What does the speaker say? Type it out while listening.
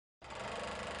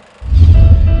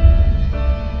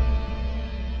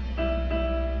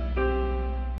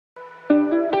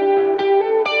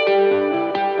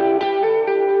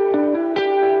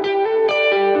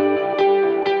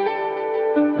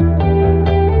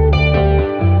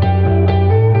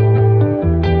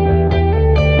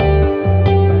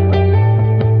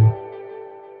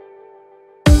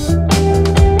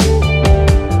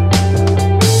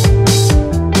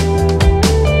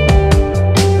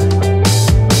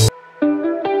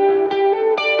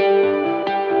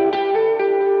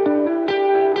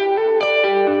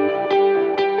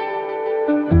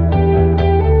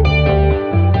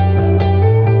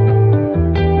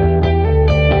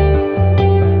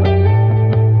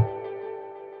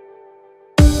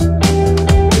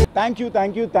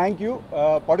Thank you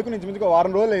పడుకుని ఇంచుమించుగా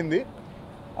వారం రోజులు అయింది.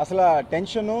 అసలు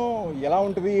టెన్షను ఎలా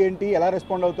ఉంటుంది ఏంటి, ఎలా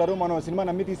రెస్పాండ్ అవుతారు, మనం సినిమా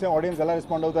నమ్మి తీసే ఆడియన్స్ ఎలా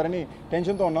రెస్పాండ్ అవుతారని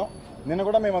టెన్షన్తో ఉన్నాం. నిన్న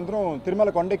కూడా మేమందరం తిరుమల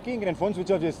కొండెక్కి ఇంక నేను ఫోన్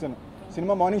స్విచ్ ఆఫ్ చేస్తాను.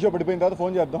 సినిమా మార్నింగ్ షో పడిపోయిన తర్వాత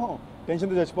ఫోన్ చేద్దాం,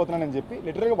 టెన్షన్తో చచ్చిపోతున్నానని చెప్పి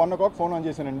లిటరల్గా 1 o'clock ఫోన్ ఆన్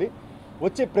చేశానండి.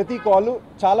 వచ్చే ప్రతి కాల్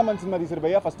చాలా మంచి సినిమా తీసారు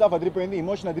భయ్య, ఫస్ట్ హాఫ్ అదిరిపోయింది,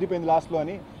 ఎమోషన్ అదిరిపోయింది లాస్ట్లో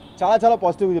అని చాలా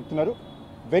పాజిటివ్గా చెప్తున్నారు.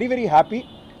 Very happy.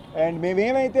 అండ్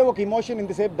మేమేమైతే ఒక ఎమోషన్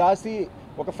ఇంతసేపు దాసి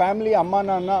ఒక ఫ్యామిలీ అమ్మా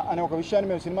నాన్న అనే ఒక విషయాన్ని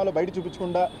మేము సినిమాలో బయట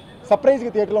చూపించకుండా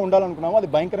సర్ప్రైజ్గా థియేటర్లో ఉండాలనుకున్నాము. అది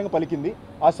భయంకరంగా పలికింది.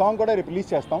 ఆ సాంగ్ కూడా రేపు రిలీజ్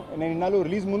చేస్తాం. నేను ఇన్నాళ్ళు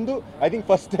రిలీజ్ ముందు ఐ థింక్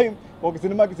ఫస్ట్ టైం ఒక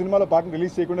సినిమాలో పాటను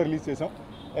రిలీజ్ చేయకుండా రిలీజ్ చేసాం.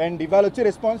 అండ్ ఇవాళ వచ్చే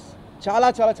రెస్పాన్స్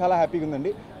చాలా హ్యాపీగా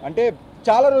ఉందండి. అంటే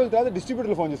చాలా రోజుల తర్వాత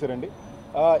డిస్ట్రిబ్యూటర్లు ఫోన్ చేశారండి.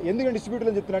 ఎందుకంటే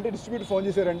డిస్ట్రిబ్యూటర్లు చెప్తున్నా అంటే డిస్ట్రిబ్యూటర్ ఫోన్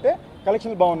చేశారంటే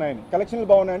కలెక్షన్లు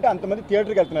బాగున్నాయంటే అంతమంది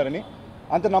థియేటర్కి వెళ్తున్నారని,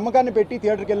 అంత నమ్మకాన్ని పెట్టి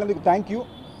థియేటర్కి వెళ్ళినందుకు థ్యాంక్ యూ.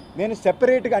 నేను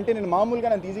సెపరేట్గా అంటే నేను మామూలుగా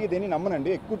నేను ఈజీగా దేన్ని నమ్మనండి,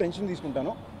 ఎక్కువ టెన్షన్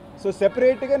తీసుకుంటాను. సో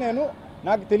సెపరేట్గా నేను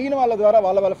నాకు తెలియని వాళ్ళ ద్వారా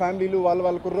వాళ్ళ ఫ్యామిలీలు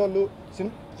వాళ్ళ కుర్రోళ్ళు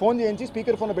ఫోన్ చేయించి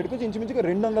స్పీకర్ ఫోన్లో పెట్టుకుని ఇంచుమించుగా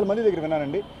 200 మంది దగ్గర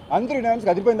విన్నానండి. అందరూ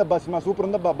వినడానికి అదిరిపోయిందబ్బా సినిమా, సూపర్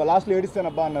ఉందబ్బా, లాస్ట్లో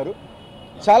ఏడిస్తానబ్బా అన్నారు.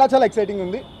 చాలా ఎక్సైటింగ్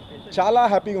ఉంది, చాలా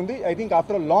హ్యాపీగా ఉంది. I think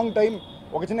after a long time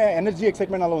ఒక చిన్న ఎనర్జీ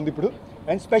ఎక్సైట్మెంట్ అలా ఉంది ఇప్పుడు.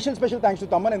 And special thanks to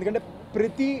Thaman, ఎందుకంటే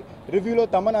ప్రతి రివ్యూలో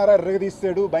తమ్మన్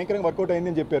ఎర్రగదీస్తాడు, భయంకరంగా వర్కౌట్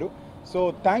అయిందని చెప్పారు. సో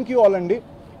థ్యాంక్ యూ ఆల్ అండి.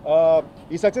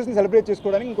 ఈ సక్సెస్ని సెలబ్రేట్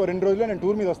చేసుకోవడానికి ఇంకో 2 రోజుల్లో నేను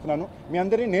టూర్ మీద వస్తున్నాను. మీ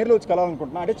అందరినీ నేరులో వచ్చి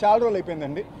కలాలనుకుంటున్నాను. అంటే చాలా రోజులు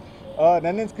అయిపోయిందండి.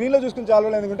 నేను స్క్రీన్లో చూసుకుని చాలా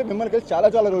రోజులు ఎందుకంటే మిమ్మల్ని కలిసి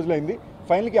చాలా రోజులు అయింది.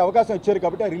 ఫైనల్కి అవకాశం ఇచ్చారు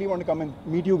కాబట్టి I really want to come and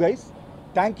meet you guys.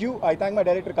 Thank you. I thank my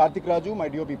director Karthik Raju, my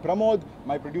DOP Pramod,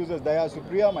 my producers దయా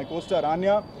సుప్రియ, మై కోస్టార్ ఆన్య,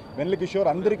 వెన్నెల కిషోర్,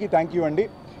 అందరికీ థ్యాంక్ యూ అండి.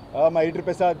 మై ఎడిటర్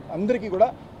ప్రసాద్, అందరికీ కూడా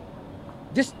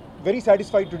just very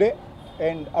satisfied today.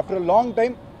 And after a long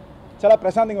time చాలా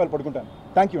ప్రశాంతంగా వాళ్ళు పడుకుంటాను.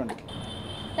 Thank you అండి.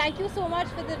 Thank you so much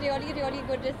for the really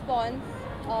good response.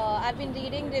 I've been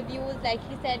reading reviews. Like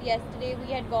he said yesterday, we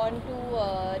had gone to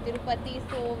Tirupati,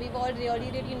 so we were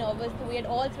really nervous. So we had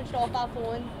all switched off our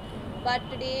phones. But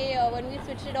today, when we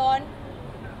switched it on,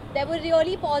 there were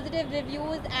really positive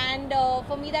reviews, and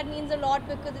for me that means a lot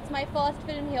because it's my first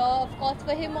film here. Of course,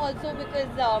 for him also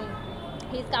because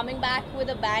he's coming back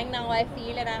with a bang now, I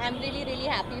feel, and I'm really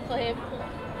happy for him.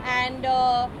 And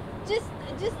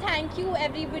just thank you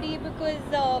everybody because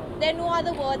there are no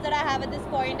other words that I have at this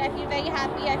point. I feel very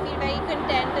happy, I feel very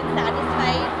content and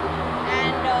satisfied,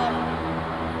 and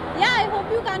yeah, I hope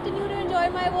you continue to enjoy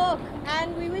my work, and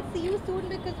we will see you soon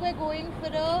because we're going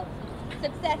for a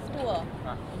success tour.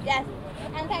 Yes,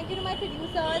 and thank you to my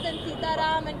producers and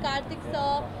Sitaram and Karthik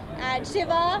sir and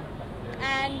Shiva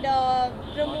and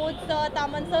Pramod sir,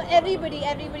 Taman sir, everybody.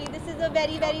 This is a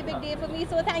very big day for me,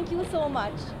 so thank you so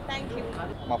much. Thank you.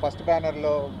 మా first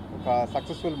బ్యానర్లో ఒక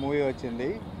successful movie వచ్చింది.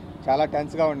 చాలా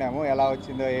టెన్స్గా ఉన్నాము ఎలా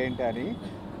వచ్చిందో ఏంటి అని.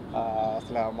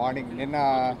 అసలు మార్నింగ్ నిన్న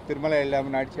తిరుమల వెళ్ళాము,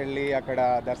 నడిచి వెళ్ళి అక్కడ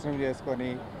దర్శనం చేసుకొని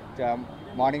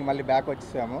మార్నింగ్ మళ్ళీ బ్యాక్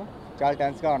వచ్చేసాము. చాలా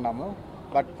టెన్స్గా ఉన్నాము.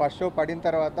 బట్ ఫస్ట్ షో పడిన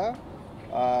తర్వాత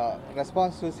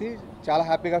రెస్పాన్స్ చూసి చాలా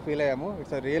హ్యాపీగా ఫీల్ అయ్యాము.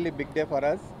 It's a really big day for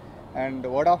us. And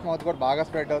word of mouth కూడా బాగా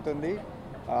స్ప్రెడ్ అవుతుంది.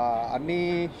 అన్ని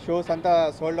షోస్ అంతా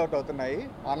సోల్డ్ అవుట్ అవుతున్నాయి.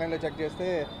 ఆన్లైన్లో చెక్ చేస్తే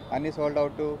అన్నీ సోల్డ్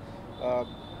అవుట్.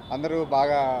 అందరూ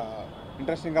బాగా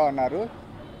ఇంట్రెస్టింగ్గా ఉన్నారు.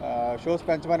 షోస్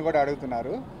పెంచమని కూడా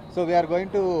అడుగుతున్నారు. So we are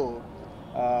going to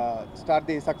start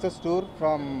the success tour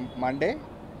from Monday.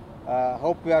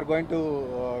 Hope we are going to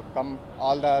come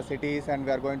all the cities and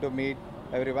we are going to meet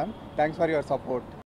everyone. Thanks for your support.